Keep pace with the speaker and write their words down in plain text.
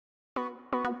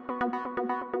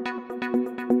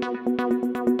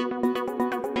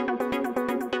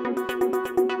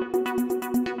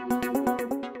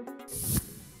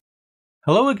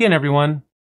Hello again, everyone,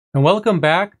 and welcome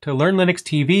back to Learn Linux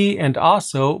TV and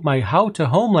also my How to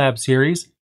Homelab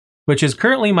series, which is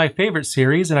currently my favorite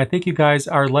series, and I think you guys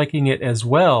are liking it as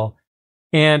well.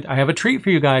 And I have a treat for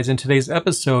you guys in today's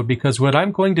episode because what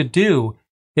I'm going to do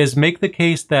is make the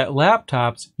case that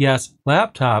laptops, yes,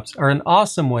 laptops, are an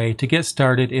awesome way to get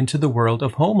started into the world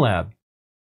of Homelab.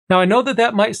 Now, I know that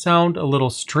that might sound a little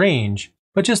strange,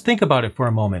 but just think about it for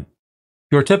a moment.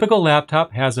 Your typical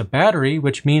laptop has a battery,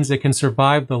 which means it can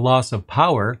survive the loss of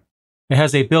power. It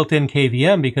has a built-in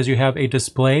KVM because you have a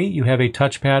display, you have a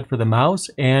touchpad for the mouse,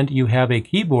 and you have a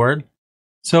keyboard.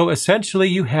 So essentially,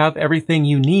 you have everything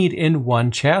you need in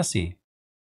one chassis.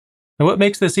 And what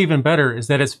makes this even better is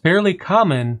that it's fairly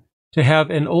common to have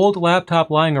an old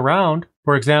laptop lying around.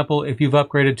 For example, if you've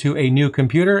upgraded to a new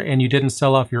computer and you didn't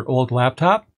sell off your old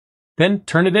laptop, then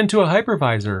turn it into a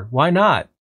hypervisor. Why not?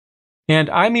 And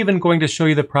I'm even going to show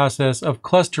you the process of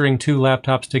clustering two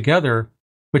laptops together,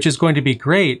 which is going to be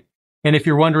great. And if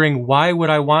you're wondering why would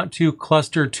I want to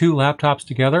cluster two laptops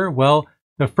together, well,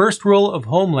 the first rule of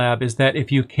Homelab is that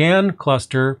if you can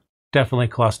cluster, definitely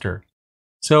cluster.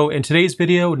 So in today's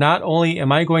video, not only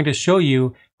am I going to show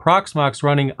you Proxmox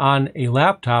running on a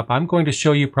laptop, I'm going to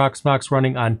show you Proxmox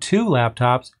running on two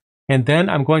laptops, and then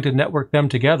I'm going to network them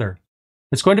together.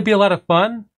 It's going to be a lot of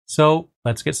fun, so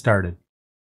let's get started.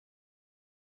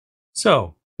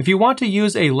 So, if you want to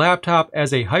use a laptop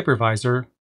as a hypervisor,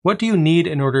 what do you need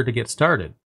in order to get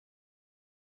started?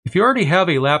 If you already have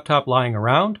a laptop lying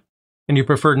around, and you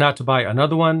prefer not to buy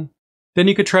another one, then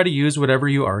you could try to use whatever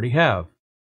you already have.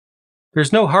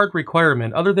 There's no hard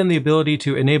requirement other than the ability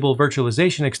to enable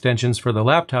virtualization extensions for the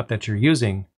laptop that you're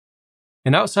using.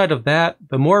 And outside of that,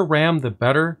 the more RAM the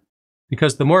better,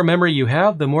 because the more memory you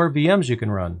have, the more VMs you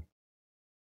can run.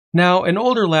 Now, an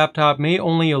older laptop may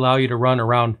only allow you to run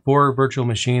around 4 virtual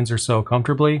machines or so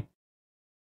comfortably,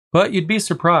 but you'd be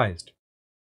surprised.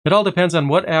 It all depends on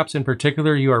what apps in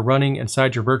particular you are running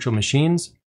inside your virtual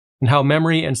machines and how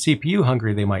memory and CPU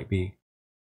hungry they might be.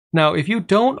 Now, if you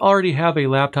don't already have a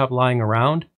laptop lying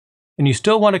around and you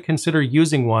still want to consider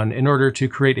using one in order to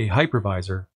create a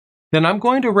hypervisor, then I'm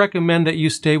going to recommend that you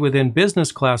stay within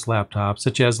business class laptops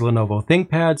such as Lenovo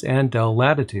ThinkPads and Dell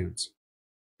Latitudes.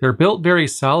 They're built very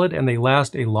solid and they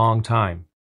last a long time.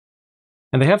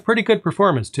 And they have pretty good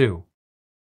performance too.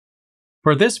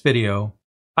 For this video,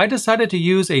 I decided to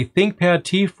use a ThinkPad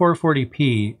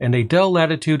T440p and a Dell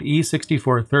Latitude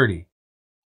E6430.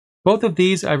 Both of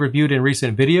these I've reviewed in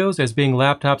recent videos as being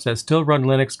laptops that still run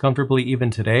Linux comfortably even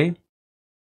today.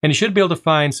 And you should be able to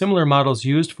find similar models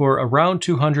used for around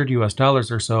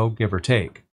 $200 or so, give or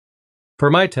take. For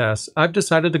my tests, I've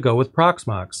decided to go with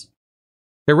Proxmox.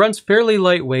 It runs fairly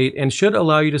lightweight and should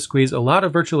allow you to squeeze a lot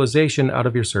of virtualization out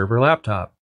of your server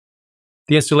laptop.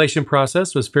 The installation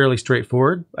process was fairly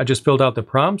straightforward. I just filled out the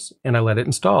prompts and I let it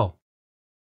install.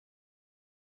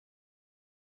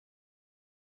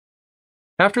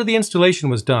 After the installation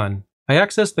was done, I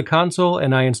accessed the console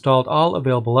and I installed all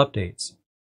available updates.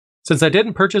 Since I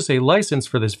didn't purchase a license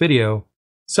for this video,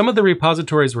 some of the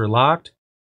repositories were locked,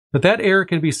 but that error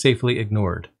can be safely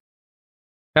ignored.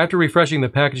 After refreshing the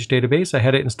package database, I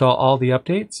had it install all the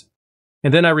updates,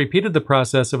 and then I repeated the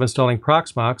process of installing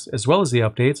Proxmox as well as the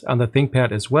updates on the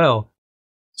ThinkPad as well,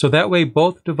 so that way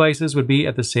both devices would be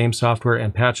at the same software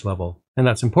and patch level, and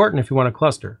that's important if you want to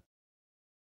cluster.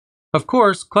 Of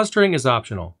course, clustering is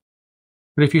optional,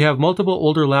 but if you have multiple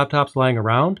older laptops lying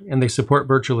around and they support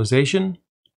virtualization,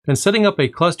 then setting up a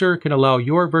cluster can allow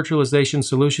your virtualization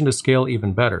solution to scale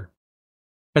even better.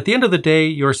 At the end of the day,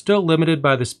 you're still limited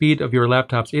by the speed of your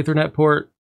laptop's Ethernet port,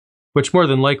 which more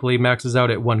than likely maxes out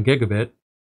at 1 gigabit.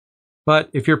 But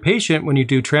if you're patient when you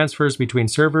do transfers between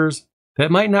servers,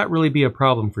 that might not really be a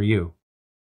problem for you.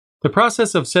 The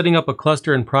process of setting up a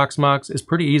cluster in Proxmox is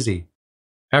pretty easy.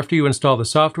 After you install the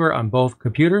software on both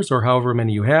computers or however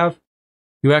many you have,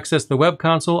 you access the web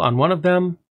console on one of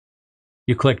them,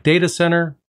 you click Data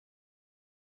Center,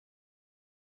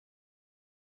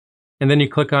 and then you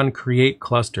click on Create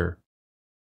Cluster.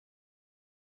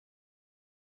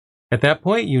 At that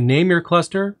point, you name your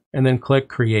cluster and then click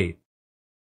Create.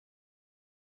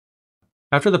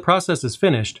 After the process is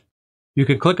finished, you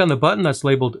can click on the button that's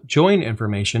labeled Join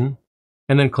Information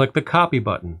and then click the Copy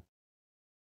button.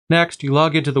 Next, you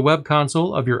log into the web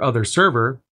console of your other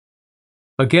server.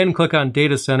 Again, click on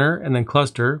Data Center and then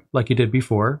Cluster like you did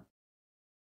before.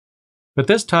 But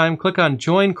this time, click on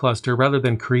Join Cluster rather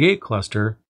than Create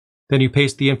Cluster. Then you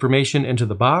paste the information into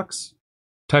the box,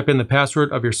 type in the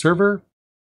password of your server,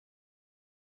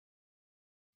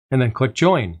 and then click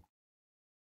Join.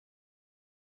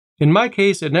 In my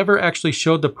case, it never actually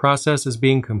showed the process as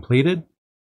being completed.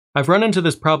 I've run into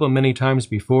this problem many times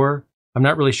before. I'm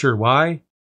not really sure why.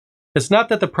 It's not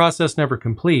that the process never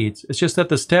completes, it's just that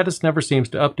the status never seems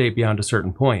to update beyond a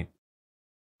certain point.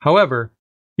 However,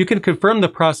 you can confirm the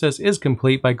process is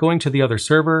complete by going to the other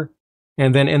server,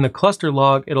 and then in the cluster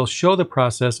log, it'll show the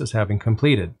process as having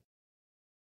completed.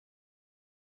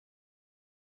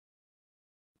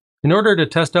 In order to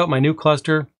test out my new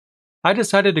cluster, I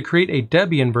decided to create a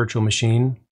Debian virtual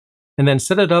machine and then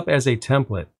set it up as a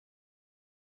template.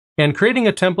 And creating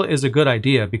a template is a good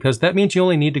idea because that means you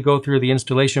only need to go through the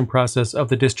installation process of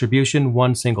the distribution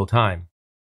one single time.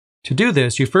 To do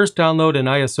this, you first download an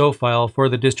ISO file for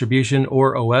the distribution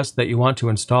or OS that you want to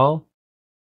install,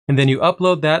 and then you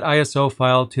upload that ISO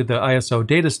file to the ISO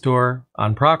data store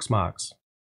on Proxmox.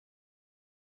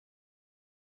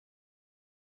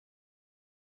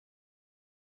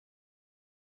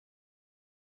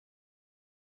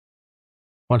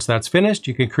 Once that's finished,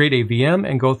 you can create a VM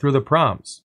and go through the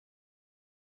prompts.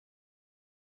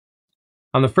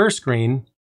 On the first screen,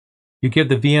 you give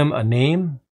the VM a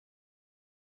name,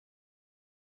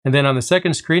 and then on the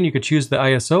second screen, you could choose the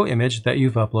ISO image that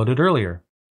you've uploaded earlier.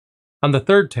 On the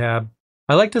third tab,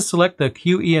 I like to select the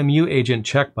QEMU agent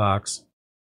checkbox,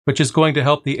 which is going to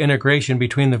help the integration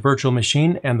between the virtual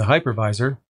machine and the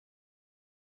hypervisor.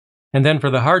 And then for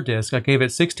the hard disk, I gave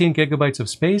it 16 gigabytes of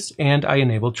space and I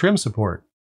enabled trim support.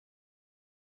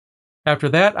 After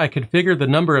that, I configured the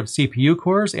number of CPU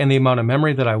cores and the amount of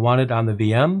memory that I wanted on the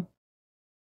VM.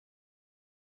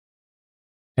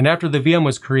 And after the VM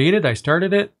was created, I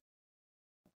started it.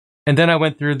 And then I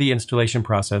went through the installation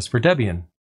process for Debian.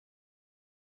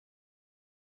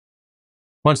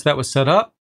 Once that was set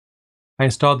up, I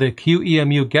installed the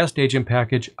QEMU guest agent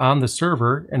package on the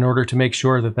server in order to make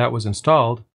sure that that was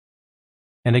installed.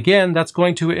 And again, that's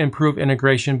going to improve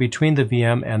integration between the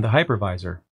VM and the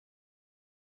hypervisor.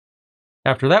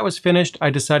 After that was finished,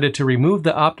 I decided to remove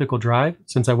the optical drive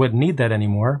since I wouldn't need that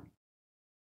anymore.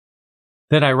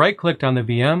 Then I right-clicked on the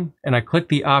VM and I clicked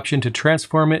the option to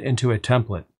transform it into a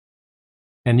template.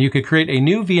 And you could create a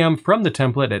new VM from the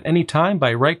template at any time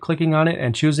by right-clicking on it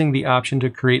and choosing the option to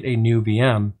create a new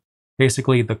VM,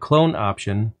 basically the clone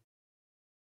option.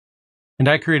 And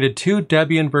I created 2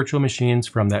 Debian virtual machines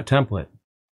from that template.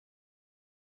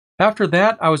 After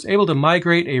that, I was able to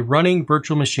migrate a running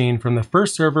virtual machine from the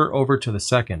first server over to the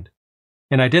second.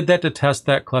 And I did that to test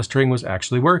that clustering was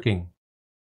actually working.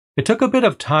 It took a bit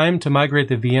of time to migrate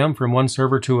the VM from one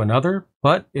server to another,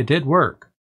 but it did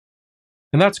work.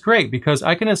 And that's great because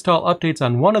I can install updates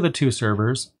on one of the 2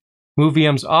 servers, move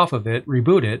VMs off of it,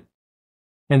 reboot it,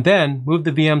 and then move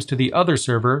the VMs to the other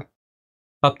server,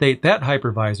 update that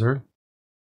hypervisor.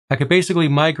 I could basically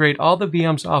migrate all the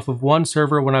VMs off of one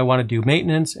server when I want to do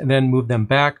maintenance and then move them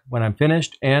back when I'm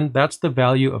finished, and that's the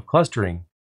value of clustering.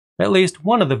 At least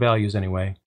one of the values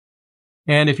anyway.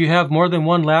 And if you have more than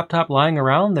one laptop lying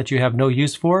around that you have no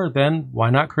use for, then why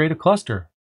not create a cluster?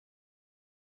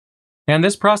 And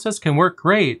this process can work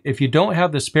great if you don't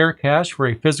have the spare cache for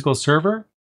a physical server,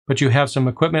 but you have some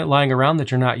equipment lying around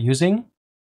that you're not using.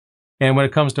 And when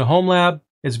it comes to Homelab,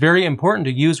 it's very important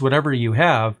to use whatever you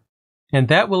have, and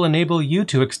that will enable you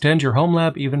to extend your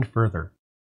Homelab even further.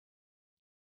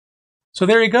 So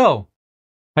there you go.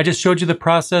 I just showed you the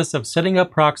process of setting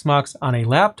up Proxmox on a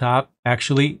laptop,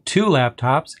 actually 2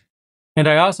 laptops, and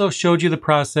I also showed you the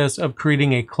process of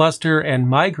creating a cluster and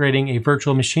migrating a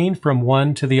virtual machine from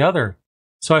one to the other.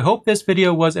 So I hope this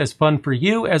video was as fun for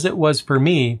you as it was for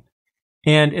me.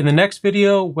 And in the next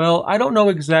video, well, I don't know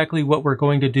exactly what we're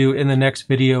going to do in the next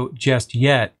video just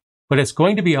yet, but it's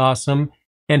going to be awesome.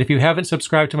 And if you haven't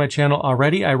subscribed to my channel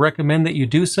already, I recommend that you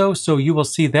do so you will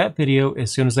see that video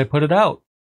as soon as I put it out.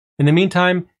 In the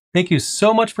meantime, thank you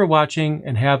so much for watching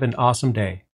and have an awesome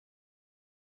day.